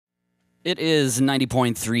It is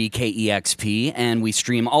 90.3 KEXP, and we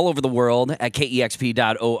stream all over the world at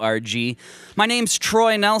KEXP.org. My name's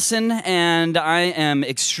Troy Nelson, and I am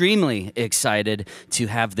extremely excited to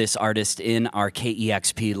have this artist in our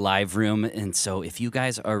KEXP live room. And so if you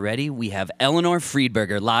guys are ready, we have Eleanor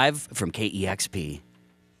Friedberger live from KEXP.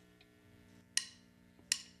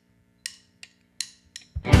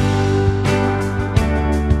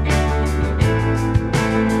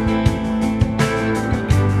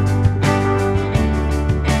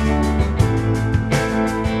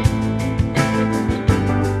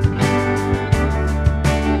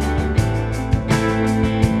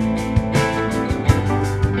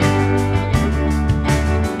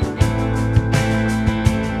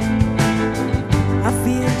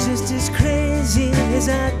 As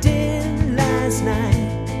I did last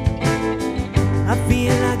night, I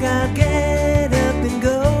feel like I'll get up and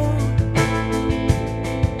go.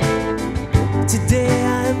 Today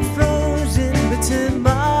I'm frozen, but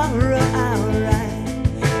tomorrow I'll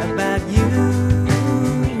write about you.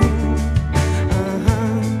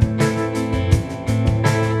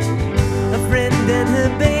 A friend and her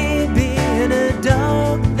baby and a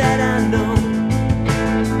dog that I know.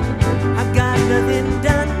 I've got nothing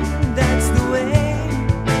done, that's the way.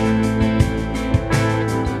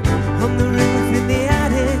 On the roof, in the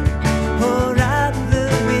attic, or out the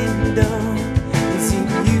window, is it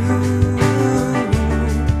you?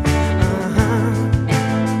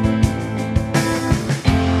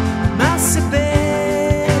 A mouse, a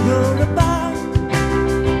bear, or a bar,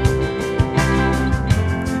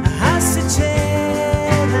 a house, a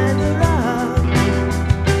chair, and a rock.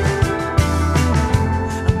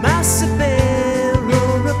 A mouse, a bear,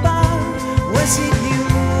 or a bar, was it you,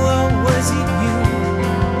 or was it you?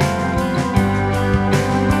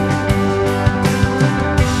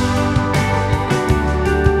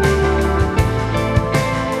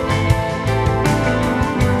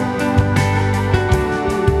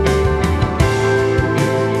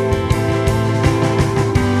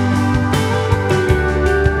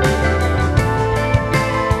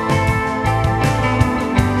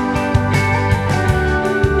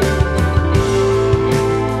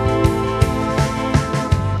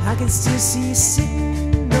 I can still see you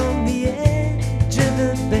sitting on the edge of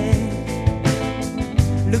the bed,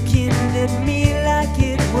 looking at me like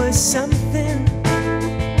it was something.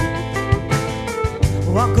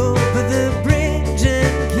 Walk over the bridge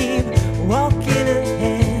and keep walking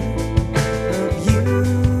ahead of you.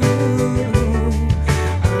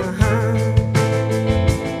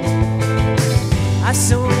 I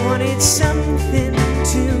so wanted something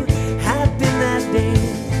to happen that day.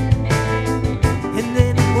 And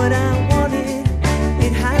then what I wanted,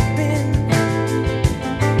 it happened.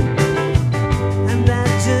 And that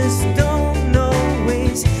just don't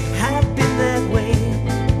always happen that way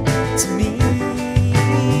to me.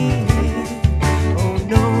 Oh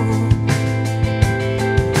no.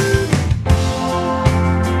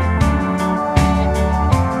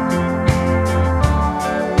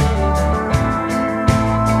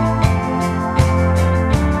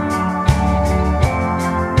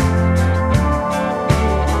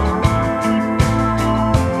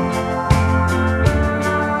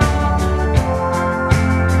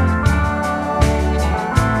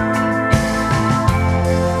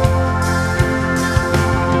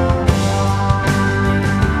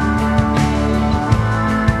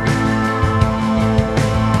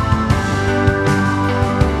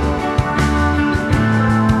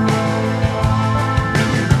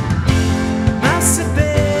 Mouse, a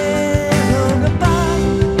bear, or a bar,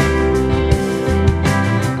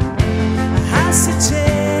 a house, a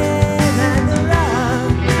chair, and a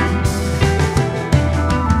rock.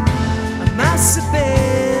 A mouse, a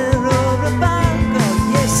bear, or a bar, oh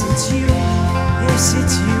yes it's you, yes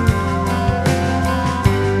it's you.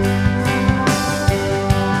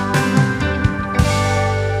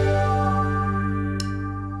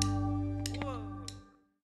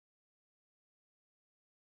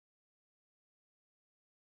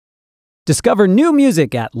 Discover new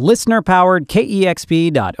music at listener-powered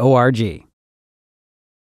KEXP.org.